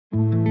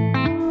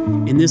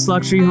In this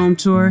luxury home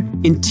tour,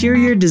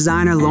 interior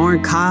designer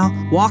Lauren Kyle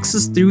walks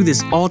us through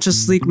this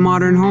ultra-sleek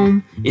modern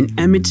home in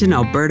Edmonton,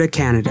 Alberta,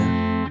 Canada.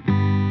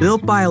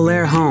 Built by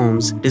Allaire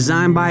Homes,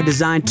 designed by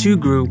Design 2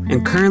 Group,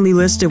 and currently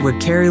listed with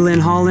Carrie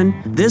Lynn Holland,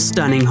 this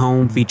stunning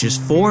home features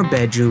 4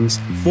 bedrooms,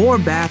 4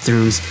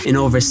 bathrooms, and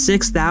over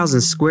 6,000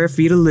 square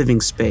feet of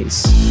living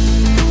space.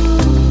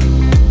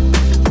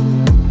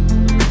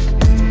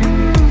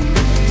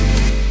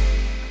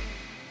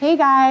 Hey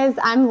guys,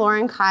 I'm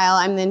Lauren Kyle.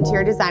 I'm the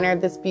interior designer of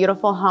this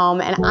beautiful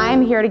home, and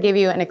I'm here to give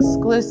you an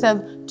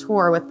exclusive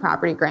tour with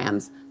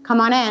Propertygrams. Come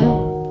on in.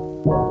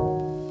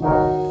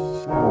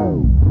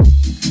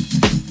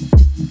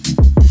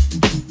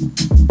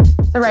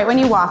 So right when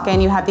you walk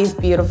in, you have these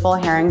beautiful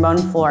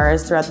herringbone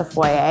floors throughout the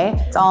foyer.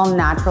 It's all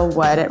natural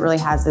wood. It really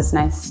has this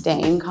nice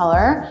stain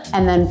color.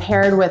 And then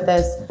paired with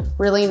this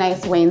really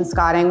nice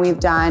wainscoting we've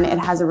done, it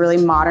has a really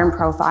modern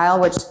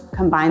profile, which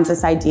combines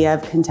this idea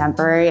of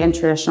contemporary and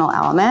traditional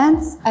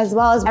elements, as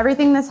well as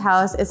everything in this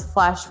house is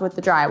flush with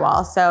the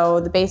drywall. So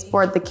the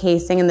baseboard, the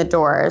casing, and the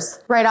doors.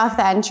 Right off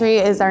the entry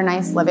is our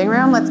nice living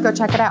room. Let's go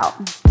check it out.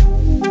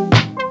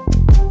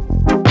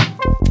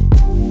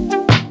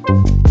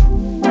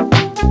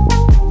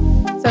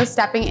 So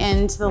stepping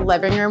into the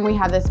living room, we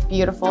have this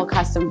beautiful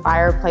custom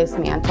fireplace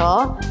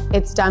mantle.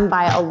 It's done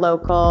by a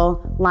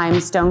local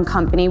limestone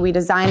company. We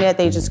designed it,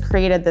 they just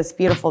created this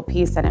beautiful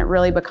piece, and it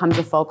really becomes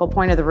a focal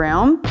point of the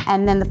room.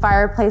 And then the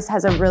fireplace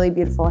has a really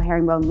beautiful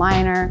herringbone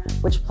liner,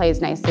 which plays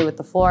nicely with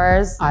the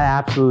floors. I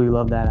absolutely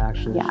love that,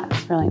 actually. Yeah,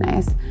 it's really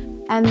nice.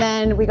 And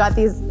then we got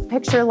these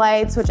picture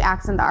lights, which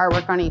accent the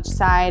artwork on each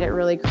side. It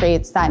really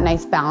creates that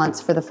nice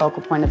balance for the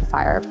focal point of the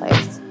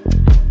fireplace.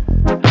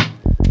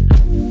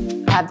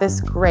 Have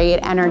this great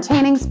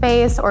entertaining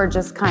space or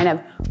just kind of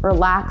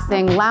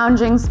relaxing,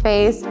 lounging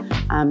space.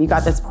 You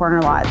got this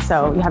corner lot,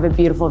 so you have a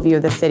beautiful view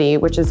of the city,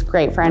 which is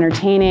great for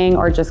entertaining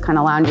or just kind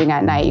of lounging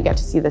at night. You get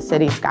to see the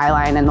city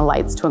skyline and the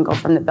lights twinkle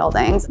from the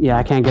buildings. Yeah,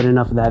 I can't get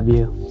enough of that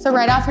view. So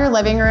right off your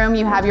living room,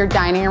 you have your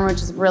dining room,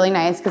 which is really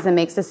nice because it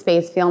makes the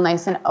space feel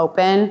nice and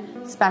open,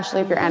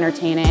 especially if you're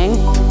entertaining.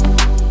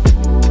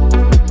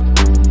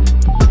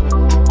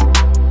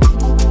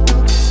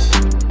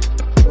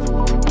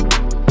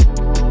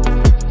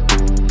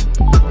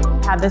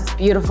 Have this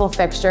beautiful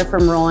fixture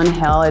from Rolling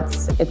Hill.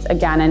 It's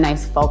again a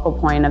nice focal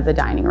point of the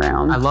dining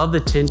room. I love the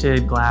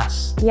tinted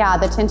glass. Yeah,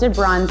 the tinted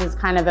bronze is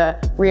kind of a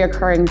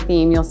reoccurring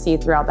theme you'll see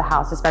throughout the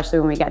house, especially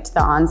when we get to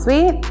the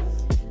ensuite.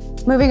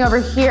 Moving over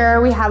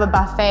here, we have a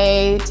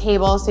buffet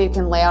table so you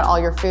can lay out all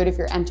your food if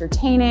you're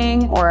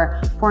entertaining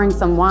or pouring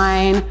some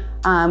wine,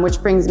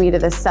 which brings me to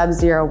the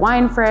Sub-Zero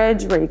wine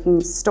fridge where you can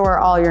store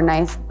all your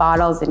nice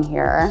bottles in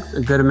here.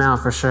 A good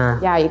amount for sure.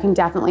 Yeah, you can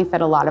definitely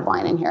fit a lot of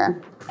wine in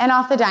here. And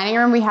off the dining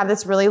room, we have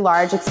this really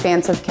large,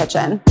 expansive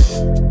kitchen.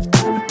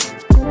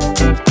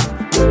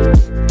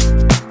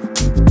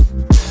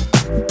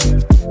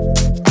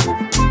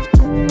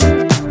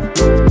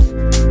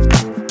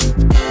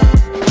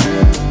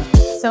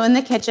 So in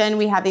the kitchen,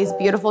 we have these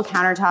beautiful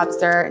countertops.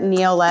 They're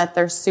neolith,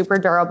 they're super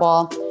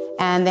durable,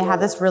 and they have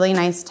this really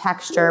nice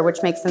texture,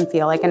 which makes them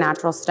feel like a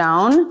natural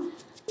stone.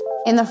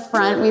 In the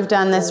front, we've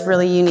done this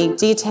really unique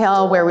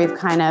detail where we've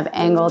kind of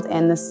angled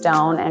in the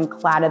stone and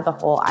cladded the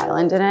whole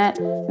island in it.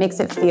 Makes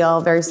it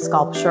feel very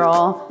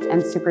sculptural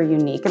and super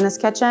unique in this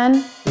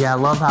kitchen. Yeah, I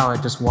love how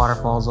it just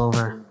waterfalls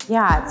over.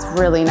 Yeah, it's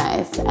really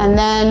nice. And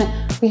then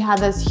we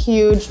have this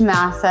huge,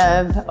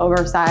 massive,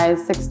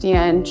 oversized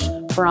 60-inch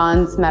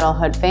bronze metal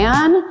hood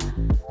fan,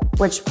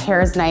 which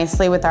pairs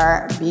nicely with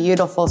our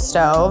beautiful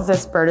stove.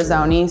 This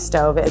Bertazzoni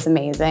stove is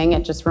amazing.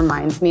 It just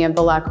reminds me of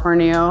the La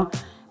Cornue,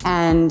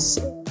 and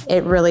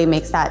it really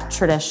makes that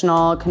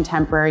traditional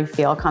contemporary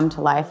feel come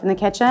to life in the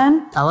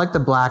kitchen. I like the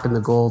black and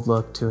the gold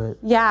look to it.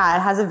 Yeah,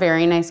 it has a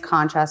very nice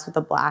contrast with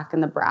the black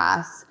and the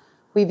brass.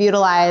 We've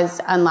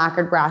utilized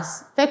unlacquered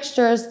brass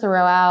fixtures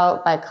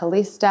throughout by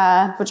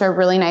Calista, which are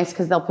really nice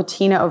because they'll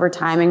patina over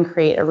time and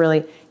create a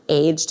really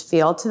aged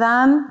feel to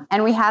them.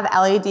 And we have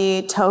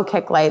LED toe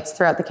kick lights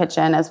throughout the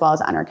kitchen as well as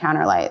under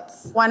counter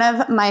lights. One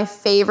of my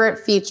favorite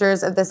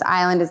features of this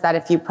island is that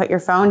if you put your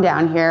phone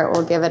down here, it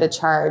will give it a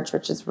charge,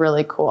 which is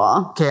really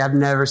cool. Okay, I've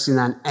never seen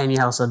that in any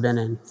house I've been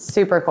in.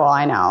 Super cool,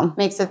 I know.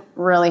 Makes it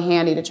really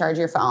handy to charge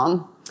your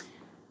phone.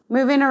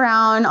 Moving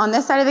around, on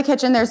this side of the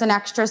kitchen, there's an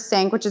extra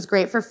sink, which is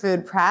great for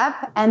food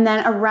prep. And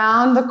then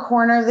around the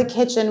corner of the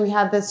kitchen, we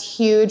have this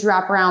huge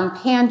wraparound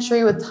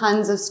pantry with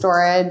tons of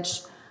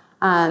storage.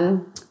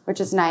 Which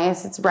is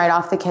nice. It's right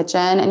off the kitchen,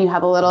 and you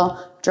have a little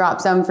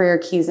drop zone for your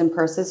keys and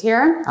purses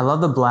here. I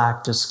love the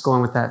black, just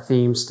going with that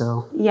theme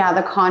still. Yeah,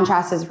 the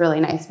contrast is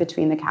really nice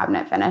between the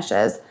cabinet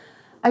finishes.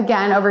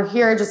 Again, over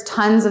here, just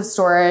tons of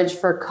storage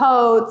for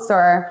coats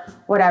or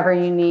whatever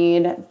you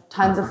need.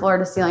 Tons of floor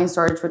to ceiling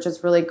storage, which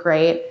is really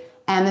great.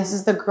 And this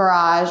is the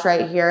garage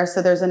right here.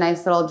 So there's a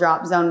nice little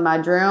drop zone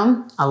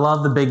mudroom. I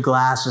love the big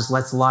glass, just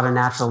lets a lot of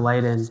natural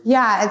light in.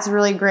 Yeah, it's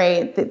really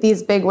great.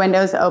 These big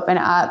windows open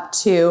up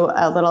to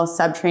a little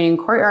subterranean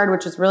courtyard,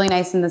 which is really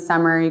nice in the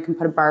summer. You can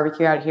put a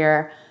barbecue out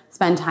here.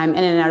 spend time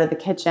in and out of the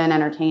kitchen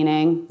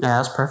entertaining. Yeah,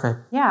 that's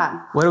perfect.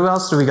 Yeah. What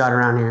else do we got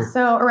around here?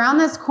 So around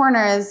this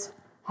corner is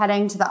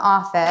heading to the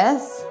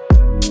office.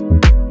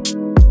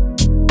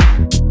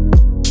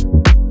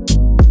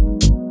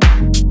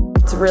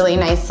 It's really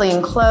nicely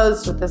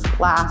enclosed with this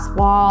glass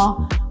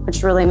wall,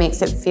 which really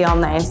makes it feel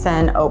nice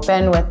and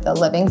open with the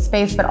living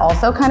space, but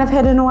also kind of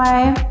hidden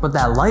away. But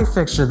that light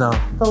fixture though.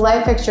 The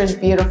light fixture is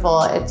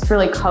beautiful. It's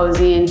really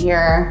cozy in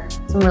here.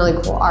 Some really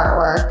cool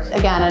artwork.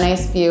 Again, a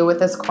nice view with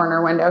this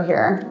corner window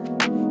here.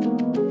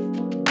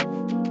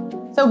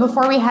 So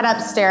before we head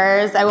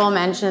upstairs, I will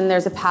mention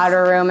there's a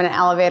powder room and an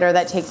elevator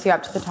that takes you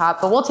up to the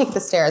top, but we'll take the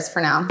stairs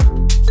for now.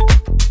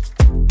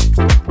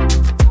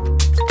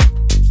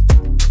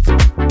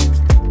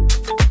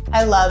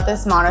 I love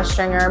this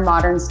monostringer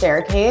modern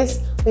staircase.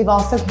 We've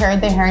also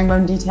carried the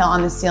herringbone detail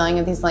on the ceiling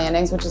of these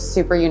landings, which is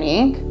super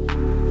unique.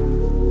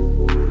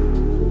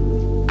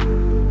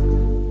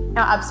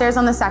 Now upstairs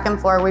on the second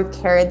floor, we've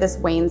carried this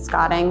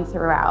wainscoting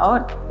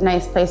throughout.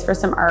 Nice place for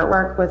some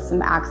artwork with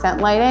some accent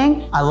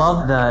lighting. I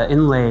love the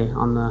inlay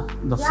on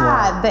the floor.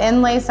 Yeah, the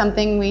inlay is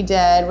something we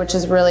did, which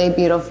is really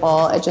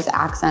beautiful. It just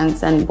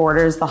accents and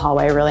borders the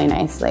hallway really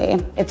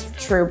nicely. It's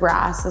true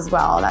brass as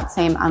well, that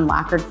same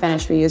unlacquered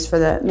finish we used for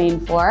the main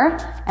floor.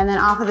 And then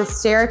off of the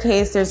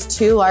staircase, there's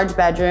 2 large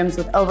bedrooms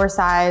with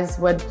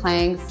oversized wood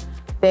planks,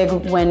 big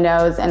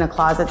windows, and a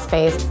closet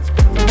space.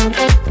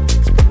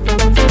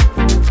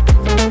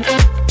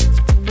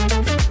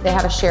 They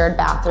have a shared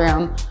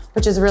bathroom,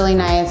 which is really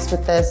nice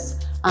with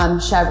this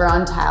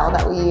chevron tile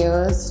that we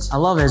used. I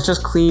love it. It's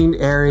just clean,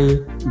 airy,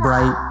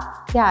 bright.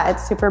 Yeah,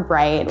 it's super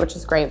bright, which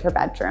is great for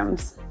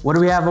bedrooms. What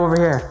do we have over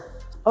here?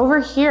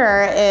 Over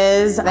here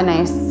is a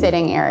nice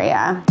sitting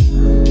area.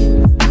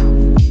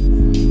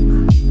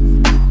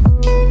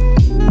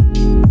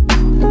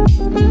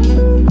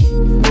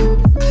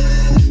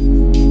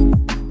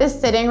 This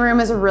sitting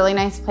room is a really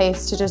nice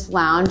place to just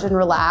lounge and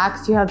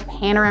relax. You have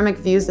panoramic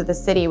views of the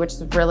city, which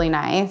is really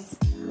nice.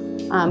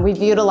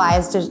 We've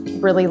utilized a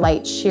really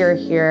light sheer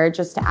here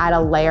just to add a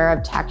layer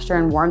of texture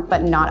and warmth,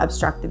 but not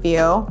obstruct the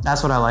view.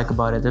 That's what I like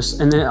about it.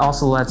 And it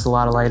also lets a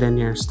lot of light in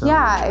here still.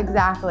 Yeah,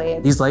 exactly.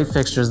 These light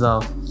fixtures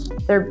though.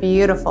 They're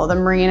beautiful. The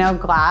merino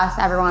glass,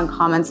 everyone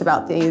comments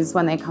about these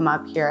when they come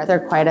up here.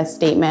 They're quite a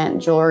statement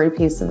jewelry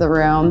piece of the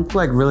room.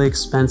 Like really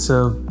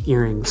expensive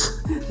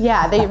earrings.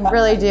 Yeah, they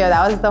really do.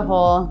 That was the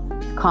whole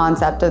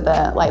concept of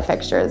the light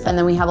fixtures. And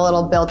then we have a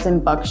little built-in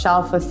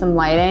bookshelf with some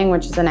lighting,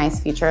 which is a nice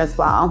feature as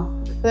well.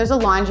 There's a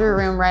laundry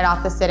room right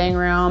off the sitting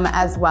room,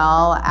 as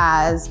well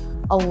as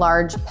a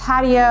large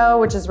patio,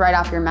 which is right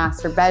off your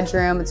master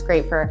bedroom. It's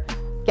great for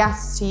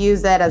guests to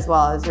use it as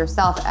well as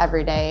yourself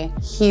every day.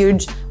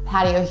 Huge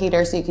patio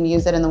heater so you can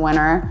use it in the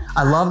winter.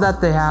 I love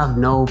that they have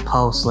no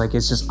posts, like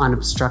it's just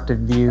unobstructed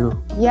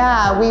view.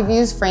 Yeah, we've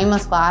used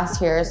frameless glass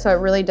here, so it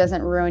really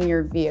doesn't ruin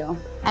your view.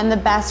 And the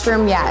best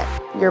room yet,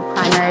 your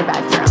primary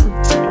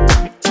bedroom.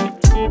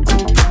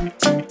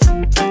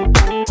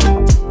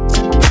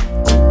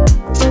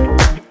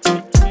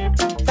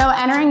 So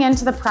entering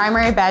into the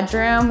primary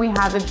bedroom, we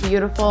have a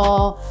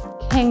beautiful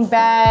king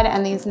bed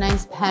and these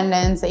nice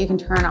pendants that you can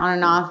turn on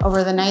and off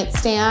over the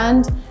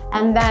nightstand.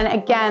 And then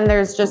again,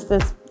 there's just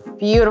this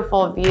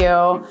beautiful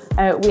view.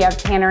 We have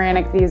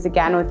panoramic views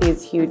again with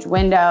these huge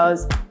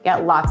windows.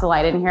 Get lots of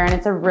light in here, and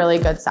it's a really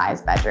good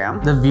sized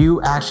bedroom. The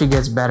view actually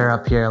gets better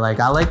up here.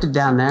 Like I liked it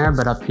down there,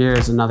 but up here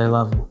is another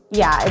level.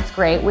 Yeah, it's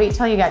great. Wait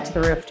till you get to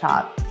the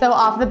rooftop. So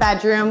off the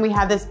bedroom, we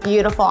have this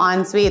beautiful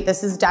ensuite.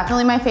 This is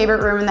definitely my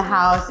favorite room in the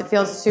house. It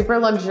feels super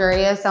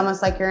luxurious,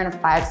 almost like you're in a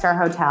 5-star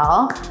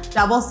hotel.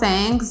 Double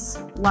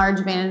sinks, large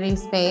vanity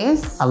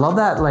space. I love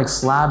that like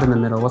slab in the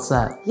middle. What's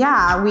that?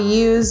 Yeah, we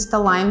used the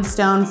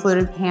limestone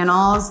fluted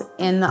panels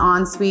in the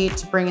ensuite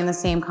to bring in the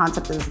same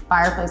concept as the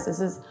fireplace.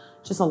 This is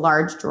just a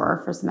large drawer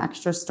for some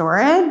extra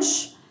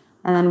storage.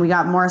 And then we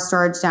got more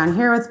storage down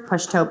here with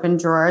push to open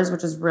drawers,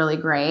 which is really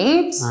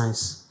great.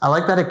 Nice. I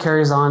like that it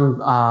carries on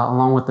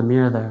along with the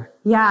mirror there.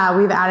 Yeah,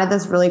 we've added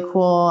this really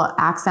cool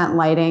accent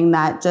lighting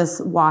that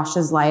just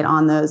washes light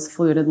on those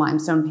fluted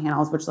limestone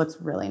panels, which looks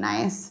really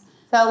nice.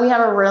 So we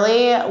have a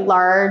really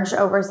large,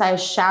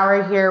 oversized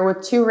shower here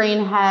with 2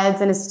 rain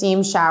heads and a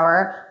steam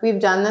shower.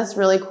 We've done this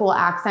really cool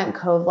accent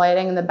cove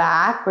lighting in the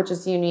back, which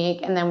is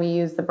unique. And then we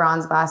use the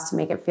bronze glass to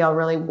make it feel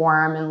really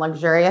warm and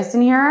luxurious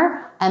in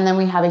here. And then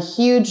we have a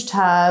huge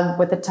tub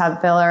with a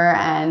tub filler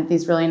and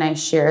these really nice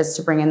shears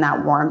to bring in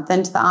that warmth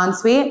into the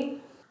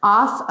ensuite.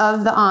 Off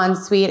of the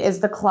ensuite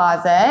is the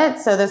closet.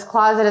 So this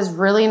closet is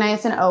really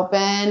nice and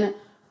open.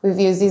 We've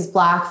used these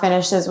black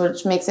finishes,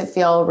 which makes it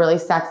feel really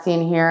sexy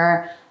in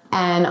here.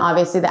 And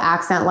obviously the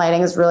accent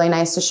lighting is really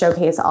nice to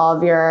showcase all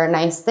of your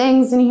nice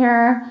things in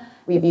here.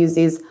 We've used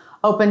these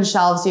open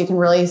shelves so you can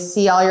really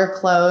see all your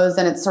clothes,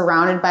 and it's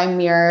surrounded by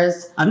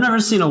mirrors. I've never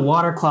seen a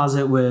water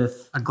closet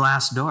with a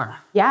glass door.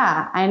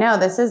 Yeah, I know.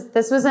 This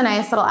was a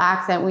nice little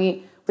accent.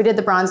 We did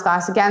the bronze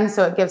glass again,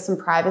 so it gives some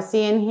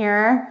privacy in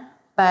here,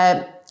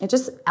 but it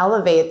just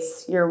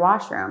elevates your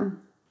washroom.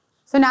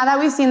 So now that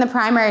we've seen the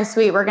primary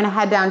suite, we're gonna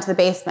head down to the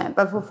basement.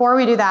 But before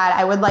we do that,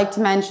 I would like to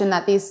mention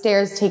that these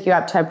stairs take you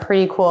up to a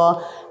pretty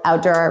cool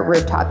outdoor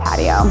rooftop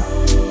patio.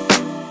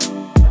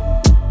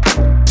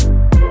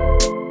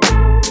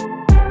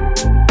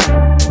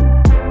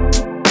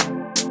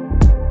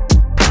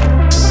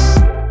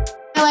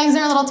 My legs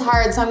are a little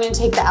tired, so I'm gonna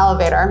take the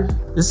elevator.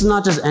 This is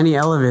not just any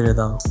elevator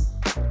though.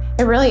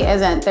 It really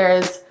isn't.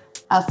 There's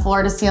a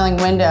floor-to-ceiling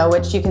window,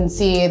 which you can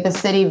see the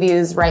city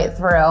views right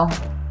through,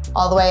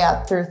 all the way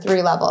up through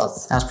 3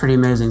 levels. That's pretty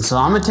amazing. So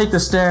I'm gonna take the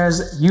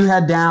stairs, you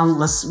head down,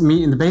 let's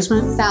meet in the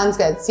basement. Sounds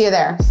good, see you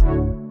there.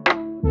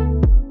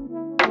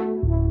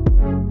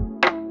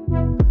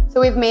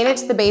 So we've made it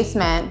to the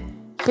basement.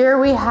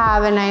 Here we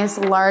have a nice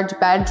large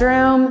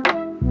bedroom.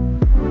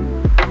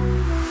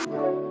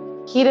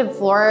 Heated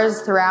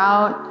floors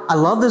throughout. I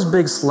love this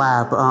big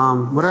slab.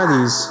 What are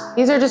these?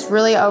 These are just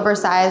really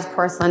oversized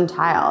porcelain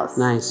tiles.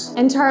 Nice.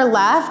 And to our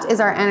left is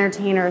our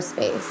entertainer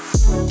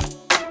space.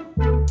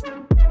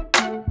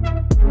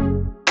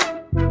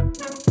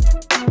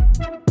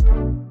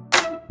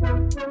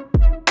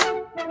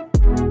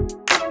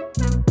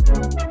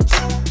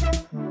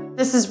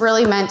 This is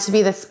really meant to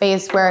be the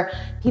space where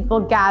people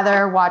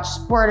gather, watch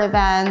sport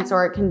events,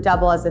 or it can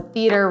double as a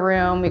theater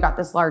room. We got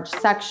this large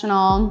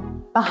sectional.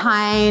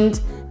 Behind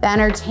the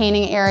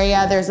entertaining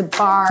area, there's a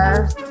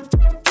bar.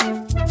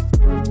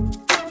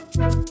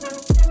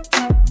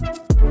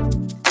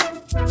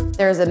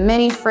 There's a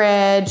mini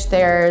fridge,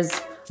 there's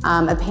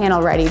a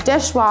panel-ready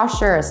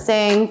dishwasher, a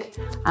sink,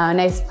 a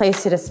nice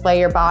place to display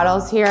your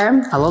bottles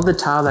here. I love the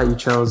tile that you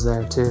chose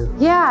there too.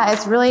 Yeah,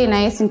 it's really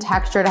nice and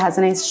textured. It has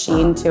a nice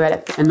sheen to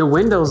it. And the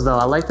windows though,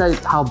 I like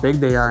how big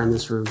they are in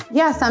this room.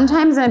 Yeah,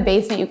 sometimes in a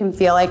basement you can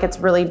feel like it's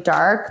really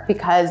dark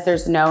because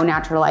there's no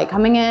natural light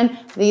coming in.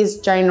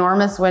 These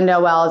ginormous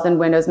window wells and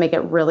windows make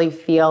it really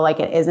feel like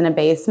it is in a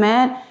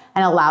basement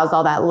and allows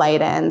all that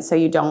light in so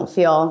you don't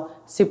feel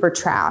super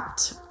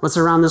trapped. What's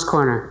around this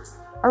corner?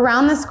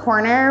 Around this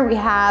corner, we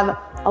have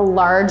a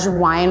large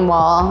wine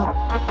wall.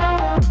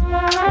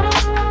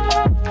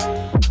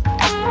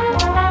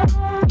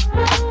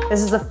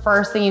 This is the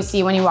first thing you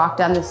see when you walk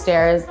down the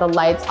stairs. The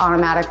lights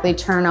automatically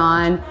turn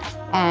on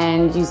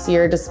and you see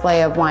your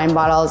display of wine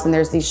bottles, and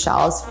there's these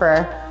shelves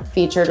for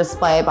feature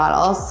display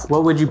bottles.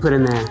 What would you put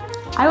in there?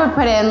 I would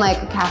put in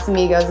like a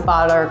Casamigos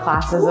bottle or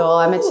Clase Azul.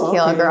 I'm a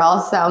tequila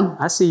girl, so.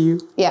 I see you.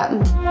 Yeah.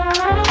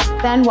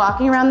 Then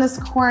walking around this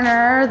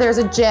corner, there's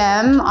a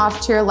gym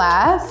off to your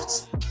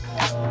left.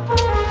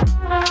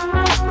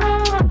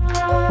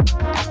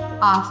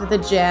 Off of the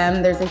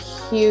gym, there's a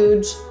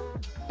huge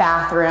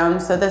bathroom.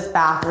 So this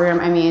bathroom,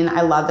 I mean,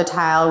 I love the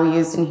tile we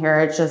used in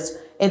here.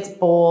 It's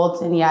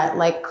bold and yet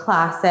like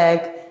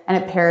classic,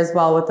 and it pairs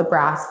well with the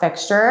brass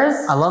fixtures.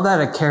 I love that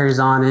it carries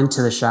on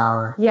into the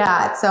shower.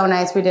 Yeah, it's so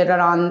nice. We did it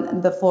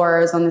on the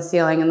floors, on the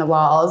ceiling, and the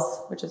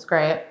walls, which is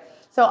great.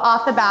 So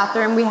off the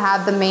bathroom, we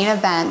have the main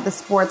event, the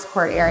sports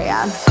court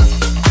area.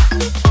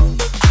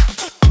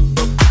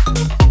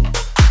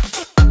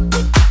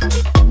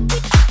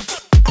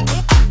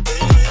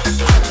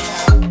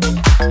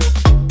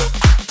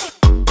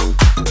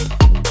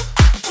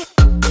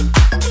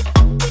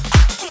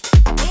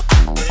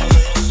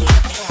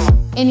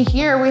 In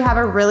here, we have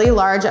a really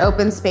large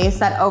open space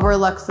that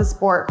overlooks the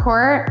sport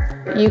court.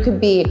 You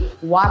could be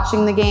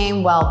watching the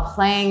game while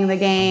playing the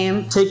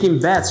game. Taking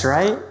bets,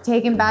 right?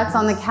 Taking bets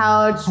on the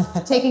couch,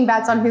 taking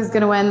bets on who's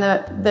gonna win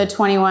the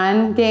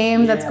 21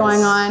 game that's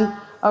going on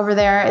over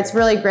there. It's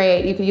really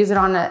great. You could use it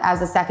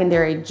as a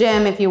secondary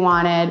gym if you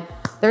wanted.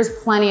 There's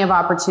plenty of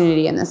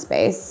opportunity in this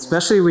space.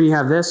 Especially when you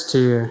have this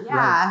too.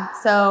 Yeah,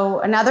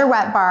 so another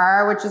wet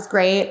bar, which is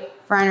great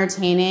for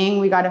entertaining.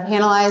 We got a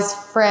panelized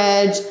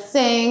fridge,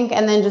 sink,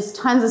 and then just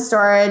tons of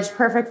storage,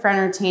 perfect for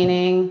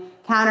entertaining,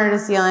 counter to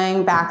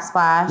ceiling,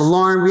 backsplash. But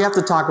Lauren, we have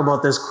to talk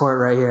about this court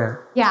right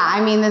here. Yeah, I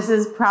mean, this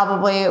is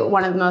probably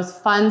one of the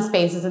most fun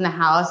spaces in the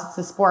house. It's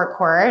a sport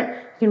court.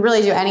 You can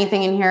really do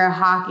anything in here,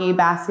 hockey,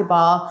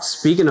 basketball.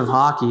 Speaking of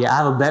hockey, I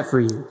have a bet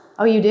for you.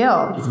 Oh, you do?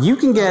 If you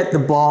can get the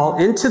ball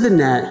into the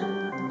net,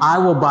 I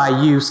will buy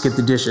you Skip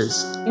the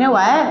Dishes. You know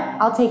what?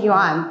 I'll take you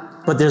on.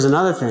 But there's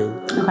another thing.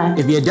 Okay.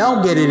 If you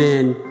don't get it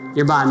in,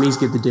 you're buying me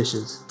Skip the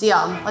Dishes. Deal.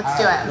 Let's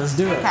do it. Let's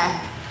do it. Okay.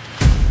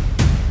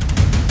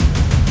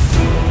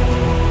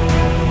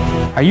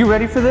 Are you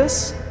ready for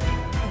this?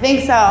 I think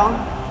so.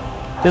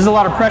 There's a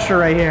lot of pressure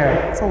right here.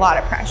 It's a lot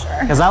of pressure.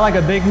 Because I like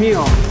a big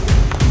meal.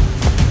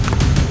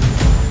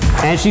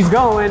 And she's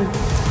going.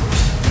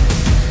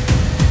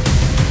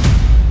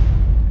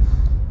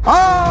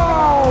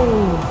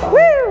 Oh!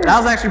 Woo! That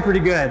was actually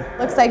pretty good.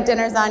 Looks like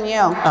dinner's on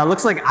you.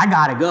 Looks like I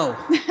gotta go.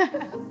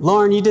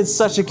 Lauren, you did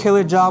such a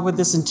killer job with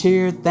this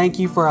interior. Thank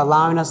you for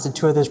allowing us to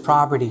tour this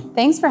property.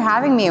 Thanks for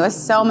having me. It was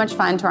so much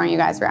fun touring you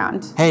guys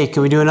around. Hey,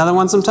 can we do another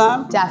one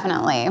sometime?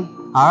 Definitely.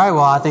 All right,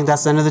 well, I think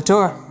that's the end of the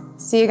tour.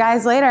 See you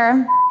guys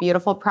later.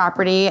 Beautiful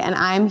property, and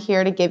I'm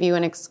here to give you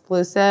an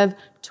exclusive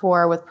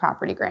tour with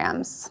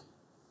Propertygrams.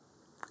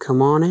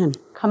 Come on in.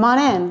 Come on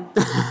in.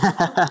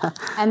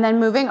 And then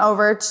moving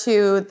over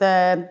to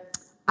the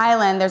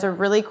island, there's a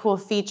really cool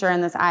feature in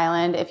this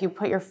island. If you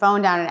put your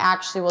phone down, it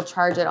actually will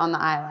charge it on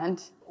the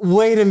island.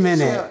 Wait a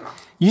minute.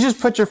 You just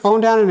put your phone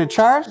down and it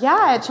charged?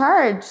 Yeah, it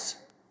charged.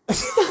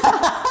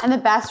 And the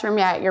best room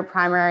yet, your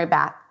primary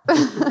bath.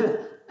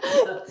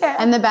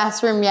 And the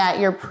best room yet,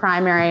 your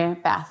primary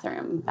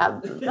bathroom.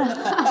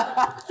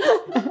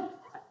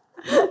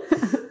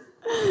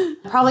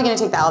 Probably gonna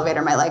take the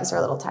elevator, my legs are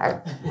a little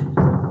tired.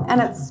 And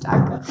it's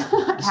stuck.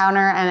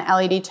 Counter and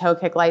LED toe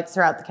kick lights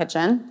throughout the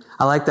kitchen.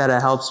 I like that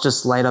it helps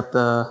just light up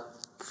the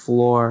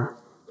floor.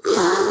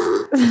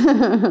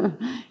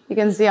 You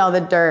can see all the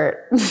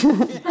dirt. It's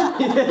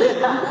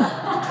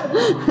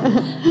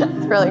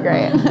really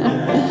great.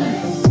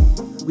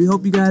 We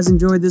hope you guys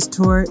enjoyed this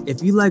tour.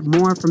 If you'd like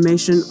more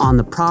information on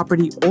the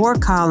property or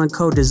Kyle &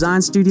 Co.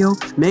 Design Studio,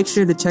 make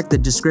sure to check the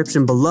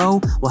description below.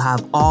 We'll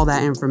have all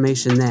that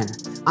information there.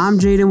 I'm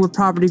Jaden with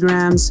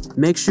Propertygrams.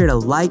 Make sure to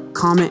like,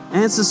 comment,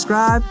 and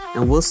subscribe,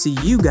 and we'll see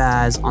you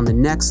guys on the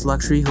next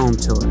luxury home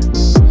tour.